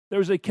There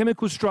is a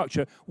chemical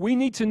structure. We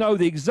need to know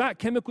the exact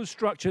chemical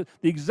structure,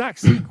 the exact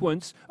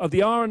sequence of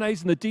the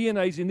RNAs and the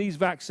DNAs in these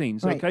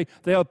vaccines, okay?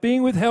 They are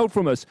being withheld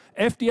from us.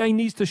 FDA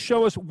needs to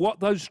show us what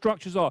those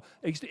structures are.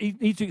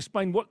 It needs to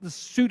explain what the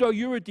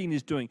pseudouridine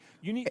is doing.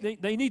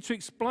 They need to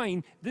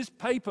explain this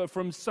paper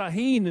from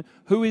Sahin,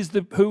 who is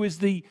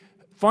the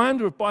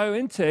founder of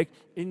BioNTech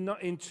in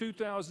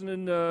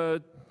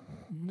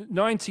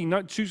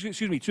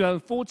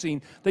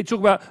 2014, they talk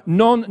about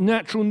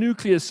non-natural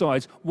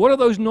nucleosides. What are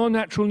those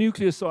non-natural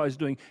nucleosides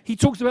doing? He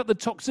talks about the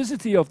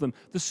toxicity of them,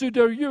 the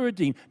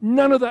pseudouridine.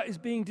 None of that is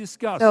being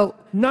discussed.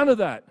 None of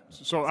that.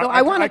 So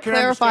I want to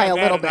clarify a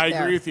little bit there. I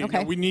agree with you.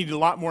 Okay. We need a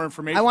lot more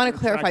information. I want to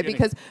clarify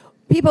because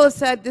people have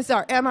said this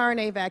are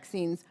mRNA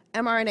vaccines.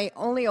 mRNA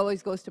only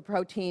always goes to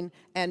protein,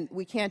 and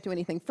we can't do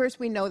anything. First,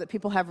 we know that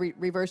people have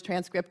reverse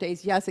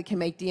transcriptase. Yes, it can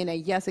make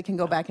DNA. Yes, it can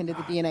go back into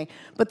the DNA.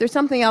 But there's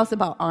something else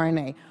about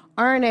RNA.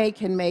 RNA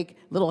can make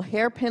little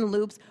hairpin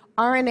loops.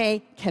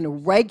 RNA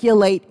can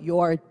regulate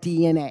your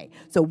DNA.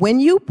 So when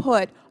you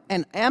put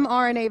an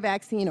mRNA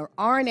vaccine or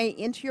RNA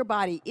into your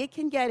body, it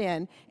can get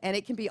in, and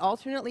it can be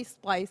alternately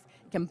spliced,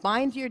 can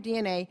bind to your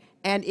DNA,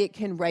 and it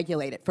can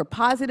regulate it. For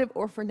positive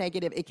or for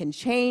negative, it can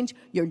change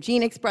your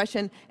gene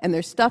expression, and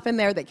there's stuff in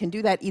there that can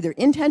do that either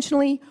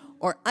intentionally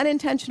or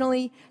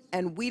unintentionally,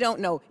 and we don't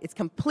know. It's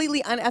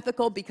completely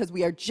unethical because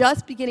we are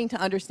just beginning to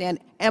understand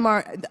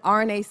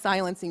RNA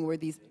silencing, where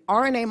these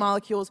RNA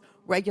molecules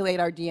regulate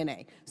our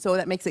DNA. So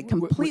that makes it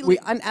completely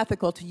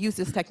unethical to use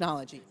this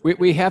technology.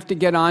 We have to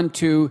get on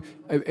to,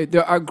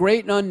 there are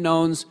great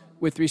unknowns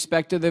with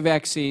respect to the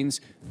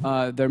vaccines,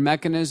 their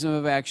mechanism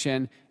of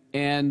action,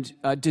 and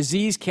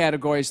disease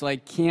categories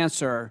like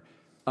cancer.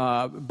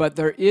 But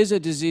there is a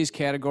disease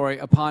category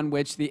upon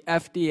which the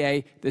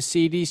FDA, the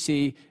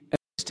CDC,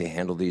 to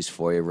handle these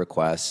FOIA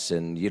requests,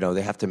 and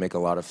they have to make a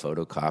lot of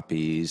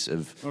photocopies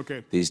of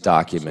these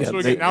documents. So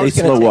they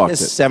slow-walked it.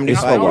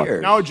 75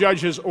 years. Now a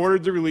judge has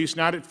ordered the release,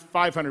 not at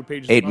 500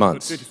 pages. 8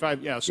 months. But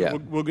 55. Yeah, so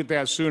we'll get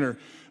that sooner.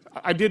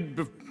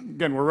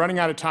 Again, we're running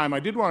out of time. I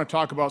did want to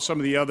talk about some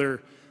of the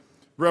other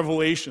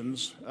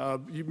revelations.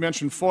 You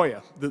mentioned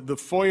FOIA. The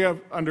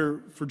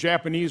FOIA for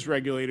Japanese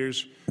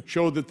regulators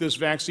showed that this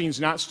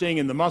vaccine's not staying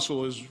in the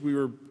muscle, as we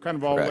were kind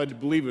of all led to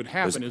believe it would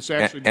happen. It's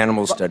actually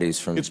animal studies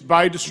from. It's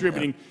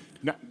biodistributing.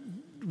 Yeah.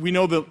 We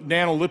know the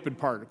nanolipid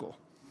particle,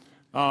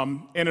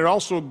 and it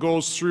also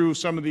goes through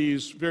some of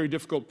these very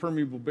difficult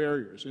permeable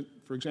barriers.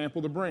 For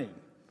example, the brain.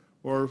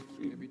 Or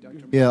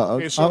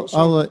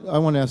I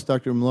want to ask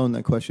Dr. Malone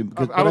that question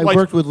because I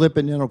worked with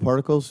lipid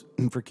nanoparticles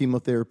for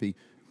chemotherapy.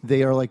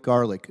 They are like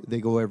garlic.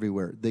 They go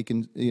everywhere. They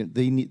can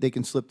they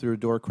can slip through a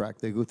door crack.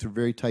 They go through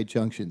very tight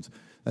junctions.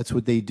 That's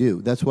what they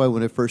do. That's why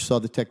when I first saw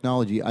the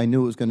technology, I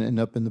knew it was going to end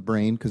up in the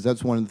brain because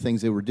that's one of the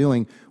things they were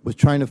doing was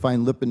trying to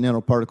find lipid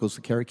nanoparticles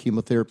to carry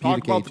chemotherapeutic agents.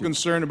 Talk about the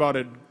concern about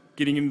it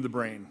getting into the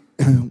brain.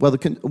 Well,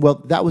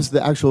 that was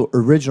the actual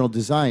original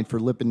design for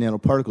lipid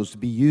nanoparticles to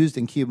be used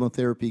in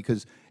chemotherapy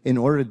because in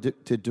order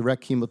to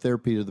direct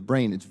chemotherapy to the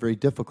brain, it's very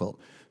difficult.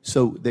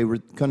 So they were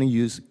going to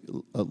use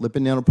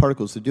lipid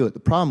nanoparticles to do it. The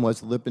problem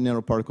was the lipid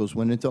nanoparticles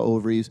went into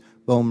ovaries,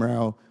 bone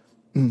marrow,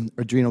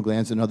 adrenal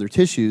glands, and other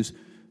tissues.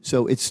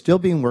 So it's still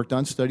being worked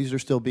on. Studies are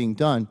still being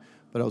done.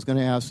 But I was going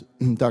to ask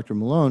Dr.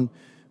 Malone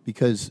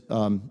because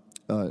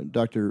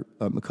Dr.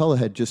 McCullough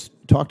had just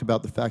talked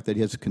about the fact that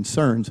he has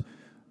concerns.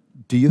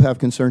 Do you have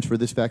concerns for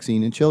this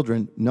vaccine in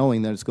children,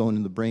 knowing that it's going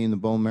in the brain, the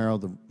bone marrow,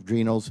 the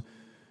adrenals,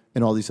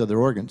 and all these other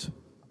organs?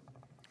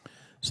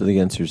 So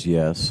the answer is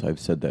yes. I've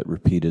said that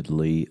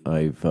repeatedly.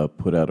 I've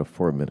put out a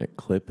 4-minute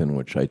clip in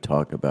which I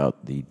talk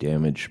about the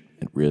damage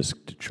and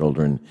risk to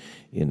children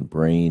in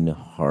brain,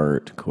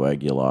 heart,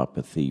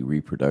 coagulopathy,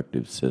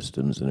 reproductive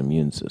systems, and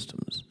immune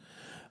systems.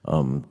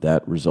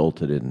 That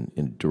resulted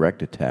in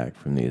direct attack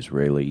from the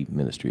Israeli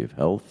Ministry of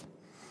Health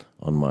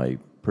on my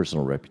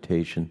personal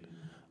reputation.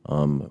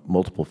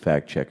 Multiple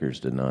fact checkers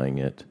denying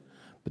it,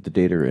 but the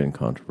data are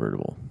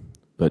incontrovertible.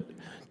 But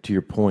to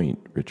your point,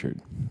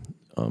 Richard,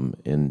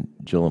 and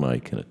Jill and I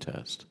can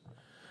attest,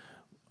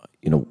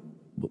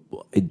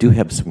 I do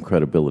have some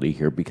credibility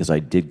here because I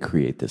did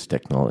create this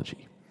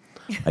technology.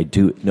 I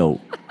do know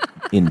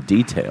in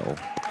detail.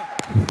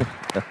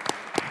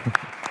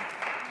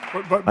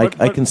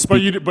 I can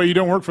speak. But you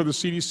don't work for the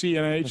CDC,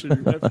 NIH, or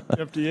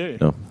FDA.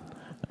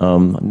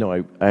 No. No,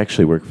 I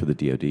actually work for the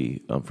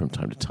DoD from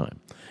time to time.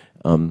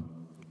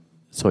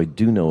 So I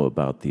do know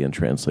about the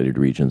untranslated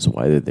regions,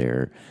 why they're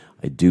there.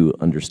 I do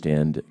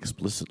understand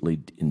explicitly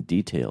in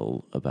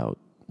detail about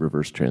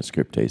reverse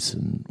transcriptase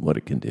and what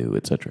it can do,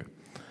 et cetera.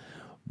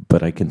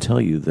 But I can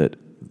tell you that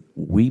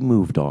we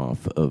moved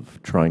off of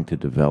trying to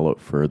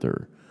develop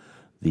further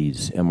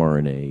these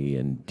mRNA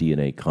and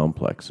DNA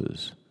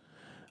complexes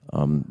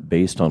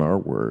based on our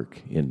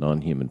work in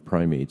non-human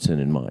primates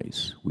and in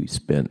mice. We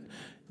spent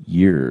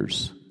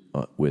years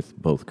with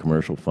both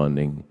commercial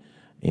funding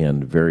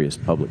and various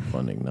public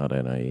funding, not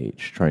NIH,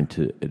 trying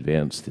to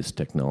advance this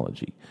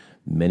technology.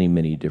 Many,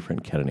 many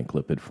different cationic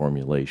lipid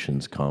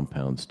formulations,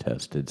 compounds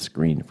tested,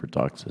 screened for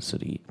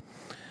toxicity.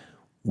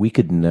 we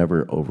could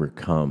never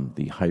overcome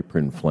the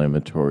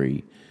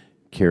hyperinflammatory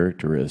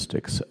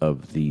characteristics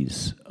of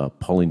these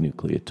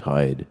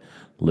polynucleotide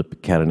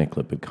cationic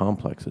lipid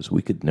complexes.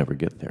 We could never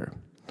get there.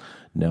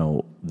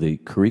 Now, the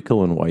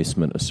Carrico and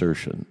Weissman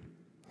assertion,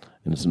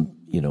 and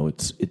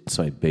it's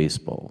inside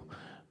baseball.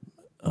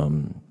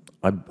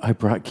 I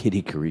brought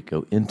Katie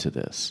Carrico into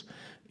this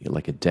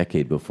like a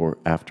decade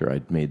after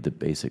I'd made the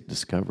basic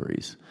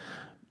discoveries.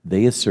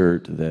 They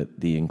assert that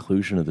the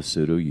inclusion of the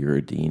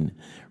pseudouridine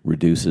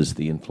reduces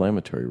the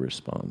inflammatory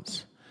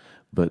response.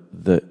 But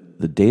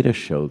the data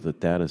show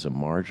that is a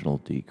marginal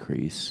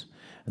decrease,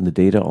 and the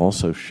data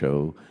also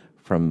show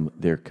from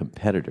their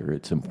competitor,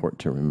 it's important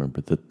to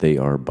remember that they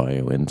are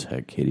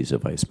BioNTech, Katie's a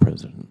vice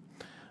president.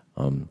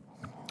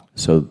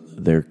 So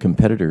their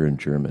competitor in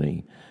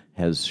Germany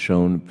has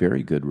shown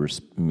very good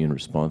immune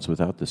response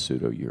without the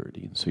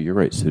pseudouridine. So you're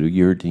right,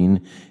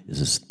 pseudouridine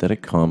is a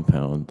synthetic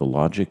compound. The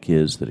logic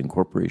is that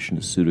incorporation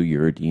of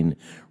pseudouridine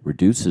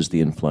reduces the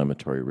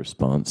inflammatory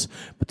response,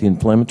 but the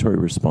inflammatory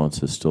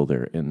response is still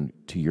there. And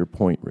to your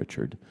point,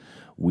 Richard,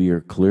 we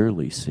are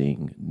clearly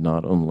seeing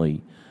not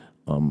only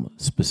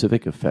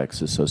specific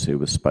effects associated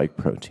with spike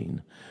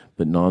protein,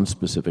 but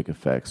non-specific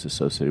effects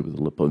associated with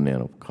the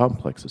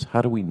liponanocomplexes.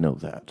 How do we know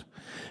that?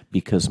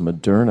 Because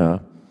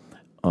Moderna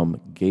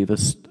gave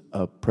us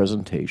a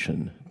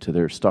presentation to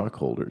their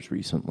stockholders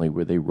recently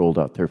where they rolled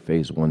out their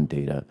phase 1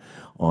 data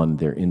on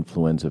their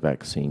influenza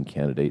vaccine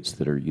candidates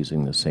that are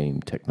using the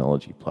same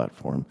technology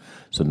platform.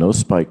 So no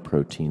spike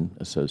protein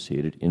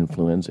associated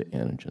influenza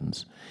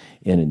antigens.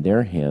 And in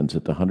their hands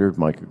at the 100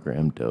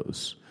 microgram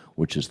dose,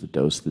 which is the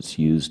dose that's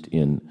used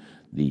in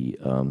the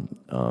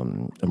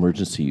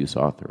emergency use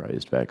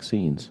authorized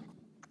vaccines,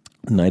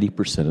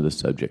 90% of the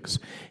subjects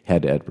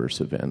had adverse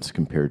events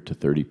compared to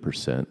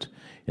 30%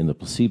 in the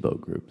placebo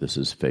group. This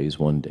is phase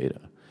 1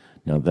 data.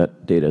 Now,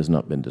 that data has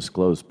not been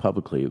disclosed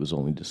publicly. It was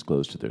only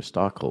disclosed to their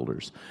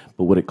stockholders.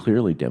 But what it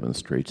clearly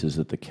demonstrates is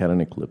that the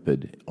cationic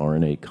lipid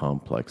RNA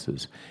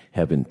complexes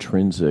have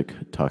intrinsic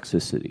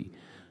toxicity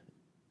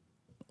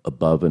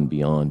above and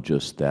beyond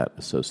just that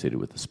associated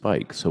with the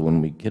spike. So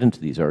when we get into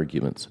these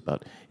arguments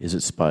about is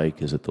it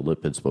spike, is it the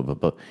lipids, blah, blah,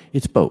 blah,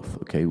 it's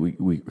both, okay?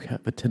 We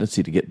have a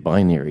tendency to get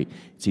binary.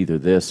 It's either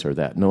this or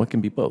that. No, it can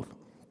be both.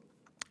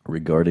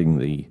 Regarding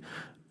the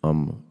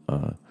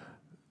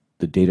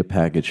data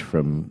package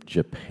from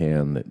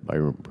Japan that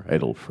Byron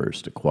Bridle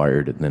first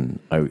acquired, and then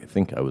I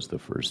think I was the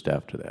first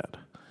after that.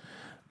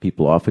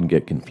 People often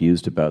get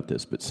confused about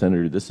this, but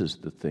Senator, this is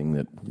the thing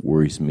that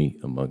worries me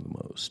among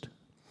the most,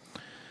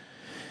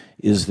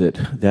 is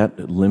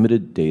that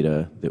limited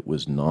data that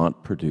was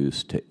not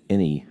produced to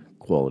any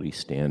quality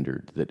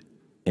standard that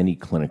any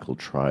clinical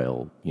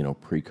trial,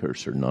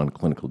 precursor,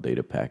 non-clinical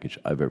data package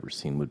I've ever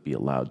seen would be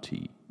allowed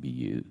to be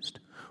used.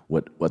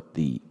 What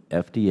the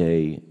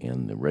FDA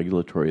and the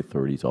regulatory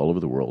authorities all over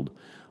the world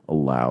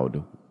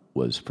allowed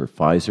was for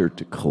Pfizer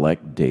to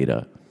collect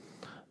data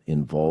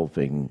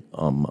involving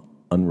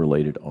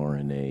unrelated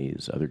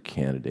RNAs, other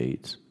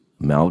candidates,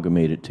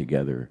 amalgamate it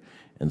together,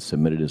 and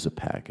submit it as a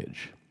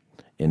package.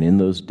 And in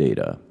those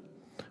data,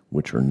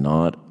 which are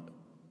not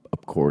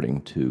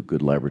according to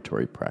good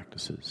laboratory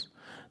practices,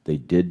 they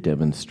did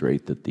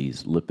demonstrate that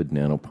these lipid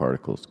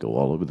nanoparticles go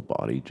all over the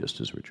body,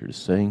 just as Richard is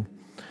saying,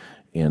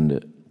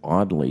 and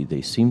oddly,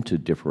 they seem to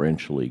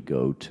differentially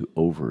go to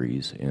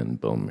ovaries and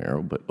bone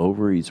marrow, but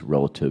ovaries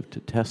relative to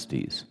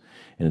testes.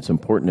 And it's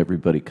important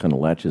everybody kind of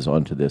latches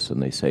onto this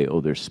and they say, oh,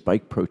 there's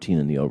spike protein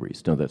in the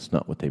ovaries. No, that's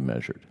not what they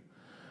measured.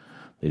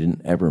 They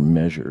didn't ever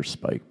measure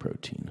spike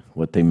protein.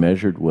 What they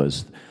measured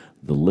was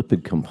the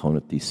lipid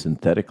component, these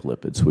synthetic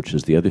lipids, which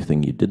is the other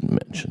thing you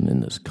didn't mention in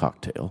this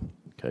cocktail.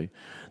 Okay,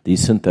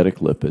 these synthetic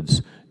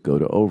lipids go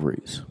to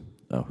ovaries.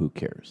 Now, who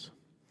cares?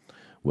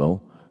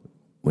 Well,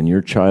 when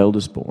your child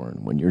is born,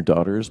 when your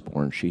daughter is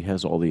born, she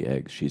has all the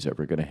eggs she's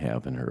ever going to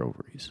have in her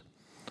ovaries.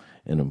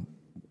 And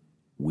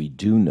we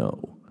do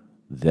know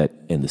that,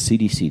 and the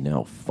CDC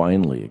now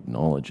finally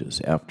acknowledges,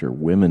 after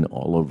women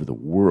all over the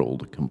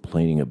world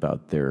complaining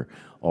about their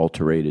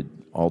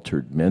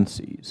altered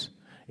menses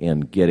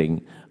and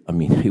getting, I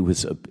mean,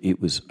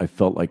 I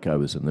felt like I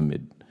was in the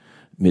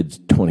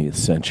mid-20th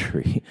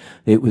century.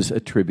 It was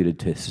attributed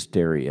to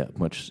hysteria,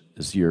 much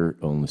as your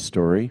own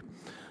story.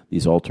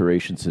 These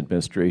alterations in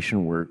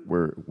menstruation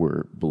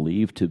were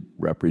believed to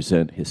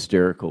represent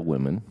hysterical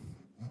women.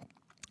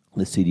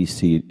 The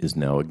CDC is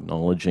now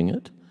acknowledging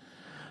it.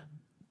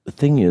 The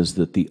thing is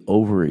that the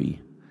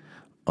ovary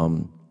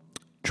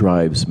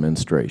drives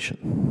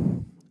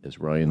menstruation, as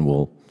Ryan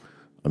will,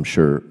 I'm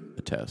sure,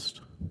 attest.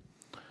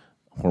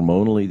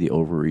 Hormonally, the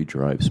ovary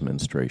drives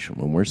menstruation.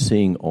 When we're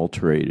seeing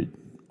altered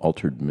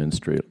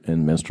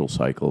menstrual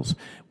cycles,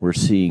 we're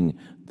seeing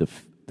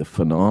the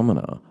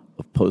phenomena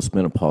of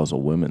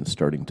postmenopausal women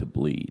starting to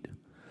bleed.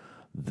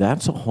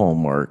 That's a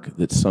hallmark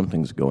that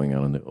something's going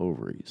on in the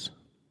ovaries.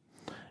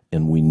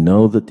 And we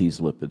know that these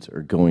lipids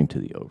are going to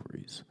the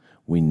ovaries.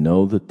 We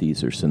know that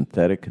these are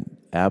synthetic,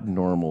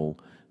 abnormal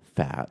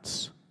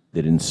fats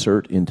that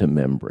insert into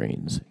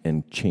membranes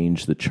and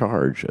change the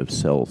charge of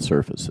cell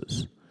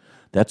surfaces.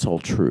 That's all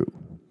true.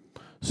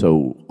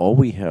 So all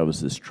we have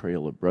is this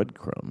trail of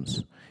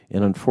breadcrumbs.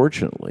 And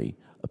unfortunately,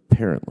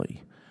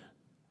 apparently,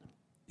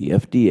 the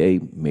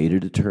FDA made a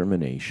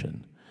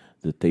determination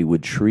that they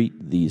would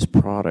treat these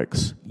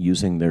products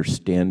using their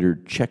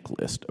standard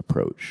checklist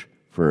approach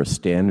for a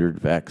standard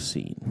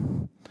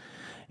vaccine.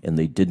 And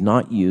they did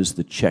not use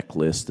the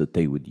checklist that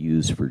they would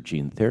use for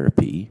gene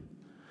therapy.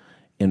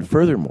 And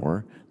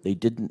furthermore, they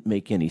didn't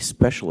make any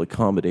special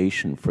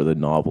accommodation for the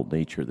novel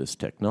nature of this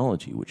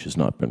technology, which has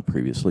not been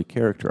previously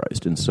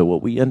characterized. And so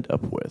what we end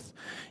up with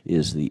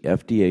is the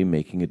FDA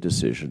making a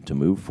decision to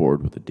move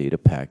forward with a data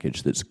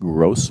package that's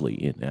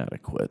grossly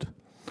inadequate,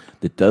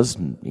 that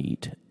doesn't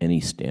meet any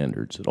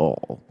standards at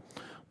all,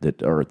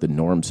 that are the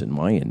norms in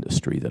my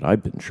industry that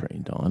I've been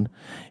trained on,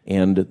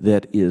 and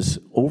that is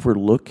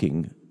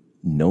overlooking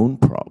known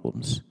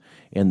problems.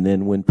 And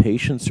then when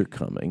patients are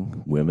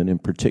coming, women in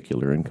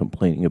particular, and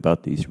complaining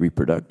about these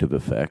reproductive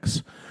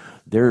effects,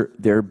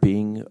 they're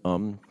being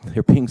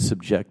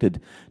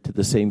subjected to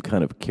the same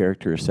kind of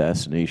character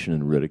assassination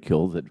and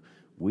ridicule that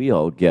we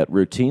all get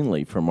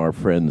routinely from our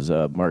friends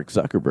Mark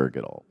Zuckerberg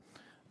et al.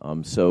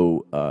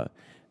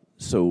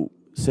 So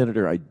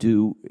Senator, I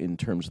do, in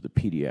terms of the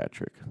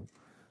pediatric,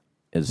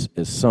 as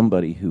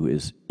somebody who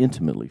is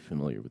intimately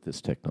familiar with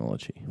this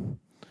technology,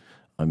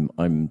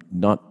 I'm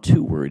not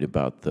too worried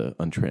about the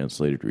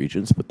untranslated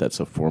regions, but that's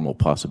a formal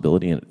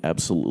possibility, and it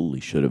absolutely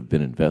should have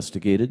been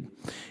investigated.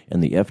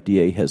 And the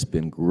FDA has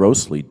been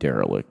grossly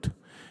derelict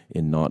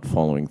in not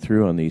following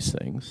through on these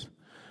things.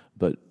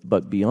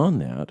 But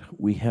beyond that,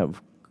 we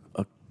have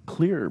a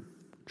clear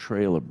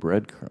trail of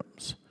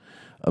breadcrumbs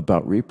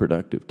about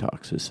reproductive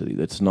toxicity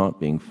that's not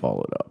being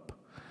followed up.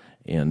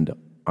 And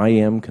I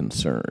am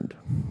concerned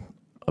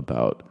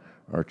about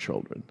our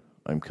children.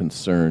 I'm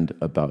concerned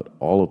about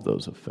all of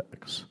those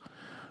effects: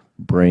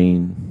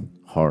 brain,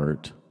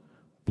 heart,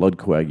 blood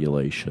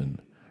coagulation,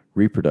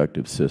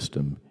 reproductive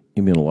system,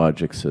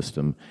 immunologic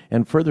system,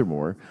 and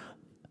furthermore,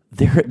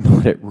 they're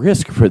not at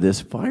risk for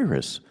this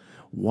virus.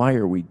 Why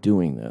are we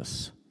doing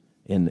this?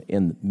 And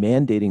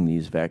mandating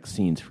these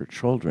vaccines for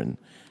children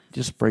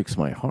just breaks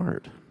my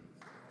heart.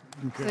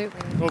 Okay.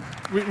 Well,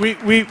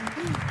 we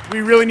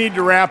really need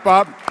to wrap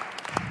up.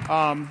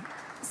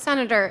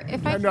 Senator,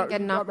 if I can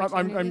get an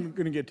opportunity. I'm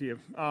going to get to you.